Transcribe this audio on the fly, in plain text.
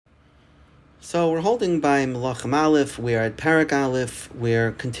So we're holding by Melachim Aleph, we're at Parak Aleph,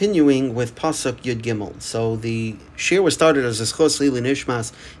 we're continuing with Pasuk Yud Gimel. So the shir was started as a Schos Li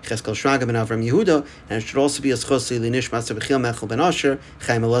Nishmas Cheskel Shraga ben Avram Yehuda, and it should also be a Schos Li Nishmas Bechiel Mechel ben Asher,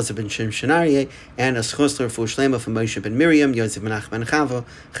 Chaim Elazar ben Shem Shenarye, and a Schos L'Refu Shlema from Moshe ben Miriam, Yosef ben Ach ben Chava,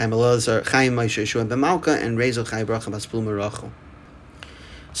 Chaim Elazar, Chaim Moshe Yeshua ben Malka, and Rezel Chai Bracha Bas Pluma Rachel.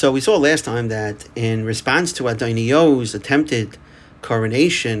 So we saw last time that in response to Adoniyahu's attempted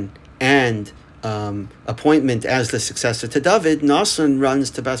coronation and appointment as the successor to David, Nasan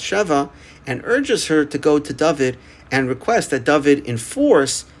runs to Bathsheba and urges her to go to David and request that David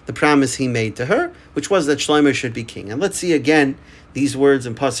enforce the promise he made to her, which was that Shlomo should be king. And let's see again these words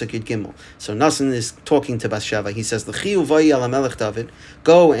in Pasuk Yud Gimel. So Nasan is talking to Bathsheba. He says, "L'chiu v'yi ala melech David,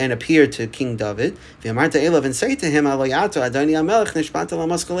 go and appear to King David. V'amarta elav, and say to him, Aloyato Adoni Amelech nishbata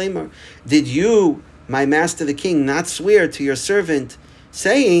lamaskalemer. Did you, my master the king, not swear to your servant,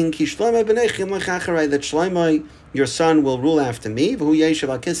 saying, Ki Shlomo b'neichim l'chacharai, that Shlomo, your son, will rule after me, v'hu yeshiv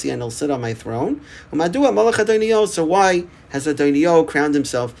al kisi, and he'll sit on my throne. U'madua malach Adoniyahu, so why has Adoniyahu crowned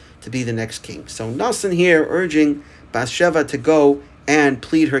himself to be the next king?" So Nasan here urging Bathsheba to go and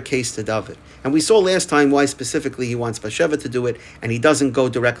plead her case to David. And we saw last time why specifically he wants Bathsheba to do it, and he doesn't go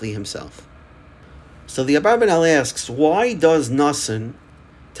directly himself. So the Abarbanel asks, why does Nasan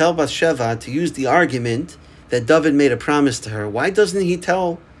tell Bathsheba to use the argument that David made a promise to her? Why doesn't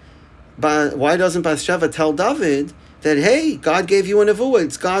Bathsheba tell David that, hey, God gave you a nevuah,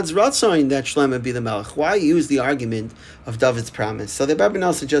 it's God's ratzon that Shlomo be the melech? Why use the argument of David's promise? So the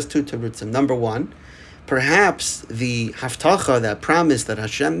Abarbanel suggests two terutzim. Number one, perhaps the haftacha, that promise that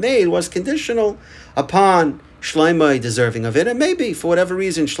Hashem made, was conditional upon Shlomo deserving of it, and maybe for whatever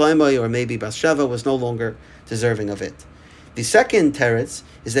reason Shlomo or maybe Bathsheba was no longer deserving of it. The second teretz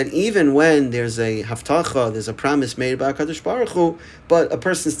is that even when there's a haftacha, there's a promise made by HaKadosh Baruch Hu, but a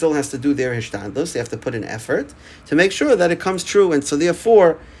person still has to do their hishtadlus, they have to put in effort to make sure that it comes true, and so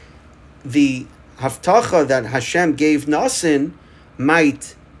therefore the haftacha that Hashem gave Nasan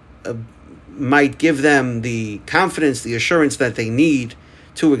might give them the confidence, the assurance that they need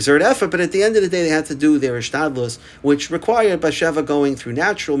to exert effort, but at the end of the day they had to do their hishtadlus, which required Bathsheba going through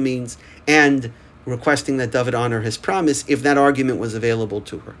natural means and requesting that David honor his promise if that argument was available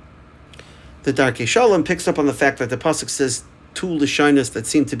to her. The Darkei Shalom picks up on the fact that the pasuk says two lashonos that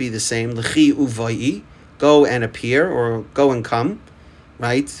seem to be the same, l'chi uvayi, go and appear, or go and come,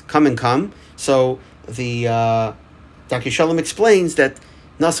 right? Come and come. So the Darkei Shalom explains that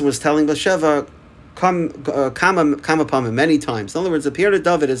Nasan was telling Bathsheba, come upon him many times. In other words, appear to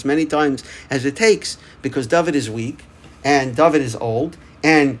David as many times as it takes, because David is weak and David is old,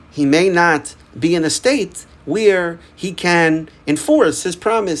 and he may not be in a state where he can enforce his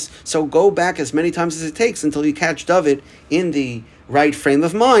promise. So go back as many times as it takes until you catch David in the right frame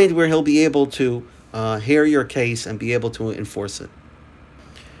of mind where he'll be able to hear your case and be able to enforce it.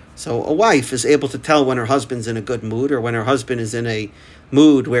 So a wife is able to tell when her husband's in a good mood or when her husband is in a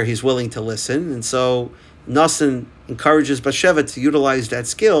mood where he's willing to listen. And so Nasan encourages Bathsheba to utilize that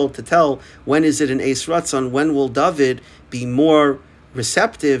skill to tell when is it an Eis Ratzon, when will David be more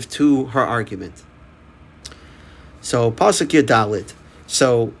receptive to her argument. So Pasuk Yadalit.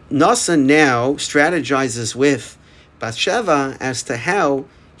 So Nasan now strategizes with Bathsheba as to how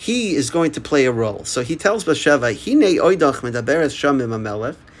he is going to play a role. So he tells Bathsheba, Hinei oidach medaberes shamim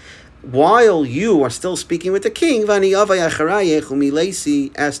hamelech, while you are still speaking with the king, I'll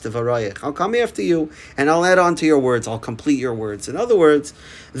come after you and I'll add on to your words, I'll complete your words. In other words,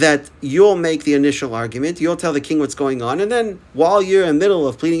 that you'll make the initial argument, you'll tell the king what's going on, and then while you're in the middle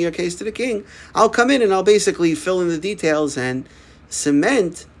of pleading your case to the king, I'll come in and I'll basically fill in the details and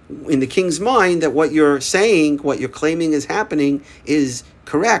cement in the king's mind that what you're saying, what you're claiming is happening is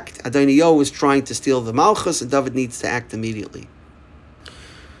correct. Adoniyahu is trying to steal the malchus and David needs to act immediately.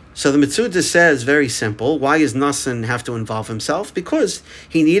 So the Metzudah says, very simple, why does Nasan have to involve himself? Because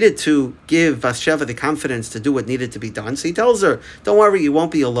he needed to give Bathsheba the confidence to do what needed to be done. So he tells her, don't worry, you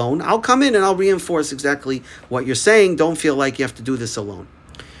won't be alone. I'll come in and I'll reinforce exactly what you're saying. Don't feel like you have to do this alone.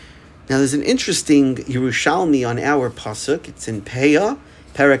 Now there's an interesting Yerushalmi on our pasuk. It's in Peah,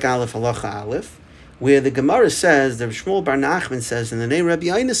 Perek Aleph, Halacha Aleph, where the Gemara says, the Shmuel Bar Nachman says in the name of Rabbi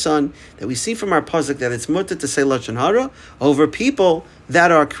Yonasan, that we see from our pasuk that it's mutter to say lashon hara over people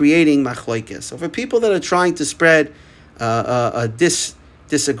that are creating machlokes, over people that are trying to spread a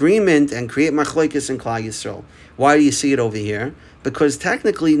disagreement and create machlokes in Klal Yisrael. Why do you see it over here? Because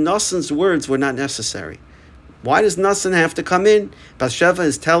technically Nasan's words were not necessary. Why does Nassan have to come in? Bathsheba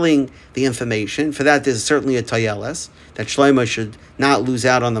is telling the information. For that, there's certainly a tayeles, that Shlomo should not lose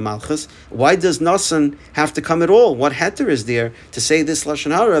out on the malchus. Why does Nassan have to come at all? What heter is there to say this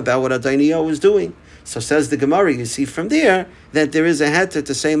lashon hara about what Adoniyahu is doing? So says the Gemara, you see from there that there is a heter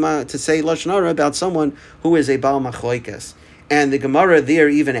to say lashon hara about someone who is a Baal Machloikes. And the Gemara there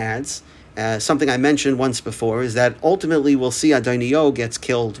even adds, something I mentioned once before, is that ultimately we'll see Adoniyahu gets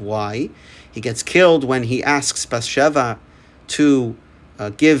killed. Why? He gets killed when he asks Bathsheba to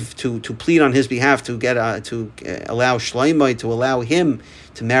plead on his behalf to allow Shlomo, to allow him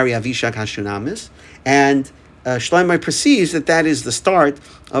to marry Avishag Hashunamis, and Shlomo perceives that is the start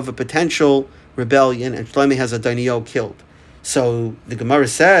of a potential rebellion, and Shlomo has Adoniyahu killed. So the Gemara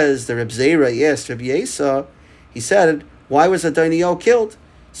says, the Reb Zera asked Reb Yesa, he said, why was Adoniyahu killed?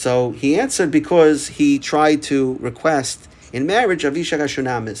 So he answered, because he tried to request in marriage Avishag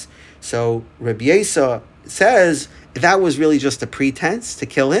Hashunamis. So Reb Yesa says that was really just a pretense to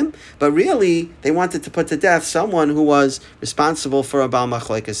kill him, but really they wanted to put to death someone who was responsible for a Baal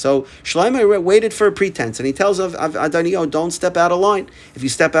Machlokes. So Shlomo waited for a pretense, and he tells Adoniyahu, don't step out of line. If you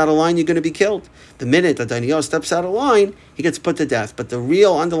step out of line, you're going to be killed. The minute Adoniyahu steps out of line, he gets put to death. But the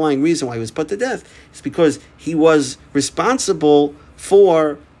real underlying reason why he was put to death is because he was responsible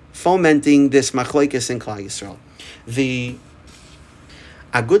for fomenting this Machlokes in Klal Yisrael. The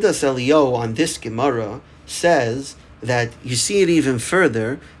Agudas Eliyahu on this Gemara says that you see it even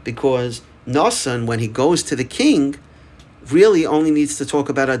further, because Nassan, when he goes to the king, really only needs to talk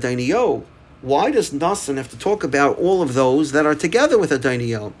about Adoniyahu. Why does Nassan have to talk about all of those that are together with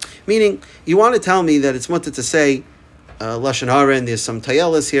Adoniyahu? Meaning, you want to tell me that it's mutter to say lashon hara, and there's some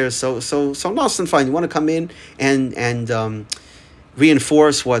tayeles here. So Nassan, fine. You want to come in and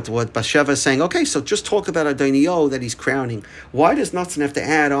reinforce what Bathsheba is saying. Okay, so just talk about Adoniyahu that he's crowning. Why does Nassan have to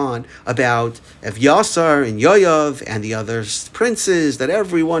add on about Evyasar and Yoav and the other princes, that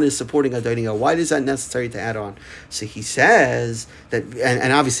everyone is supporting Adoniyahu? Why is that necessary to add on? So he says that,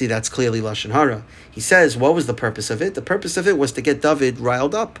 and obviously that's clearly lashon hara. He says, what was the purpose of it? The purpose of it was to get David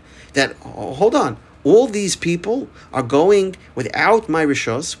riled up. That, hold on, all these people are going without my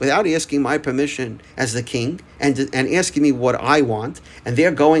rishos, without asking my permission as the king, and asking me what I want, and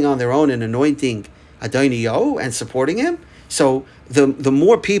they're going on their own and anointing Adoniyahu and supporting him. So the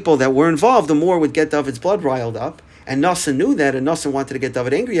more people that were involved, the more would get David's blood riled up, and Nassan knew that, and Nassan wanted to get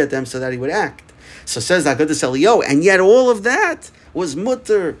David angry at them so that he would act. So says Agudas Eliyahu, and yet all of that was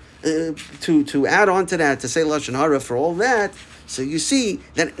mutter to add on to that, to say lashon hara for all that. So you see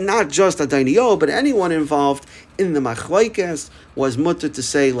that not just Adoniyahu, but anyone involved in the Machlokes was mutter to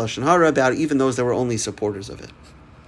say lashon hara about, even those that were only supporters of it.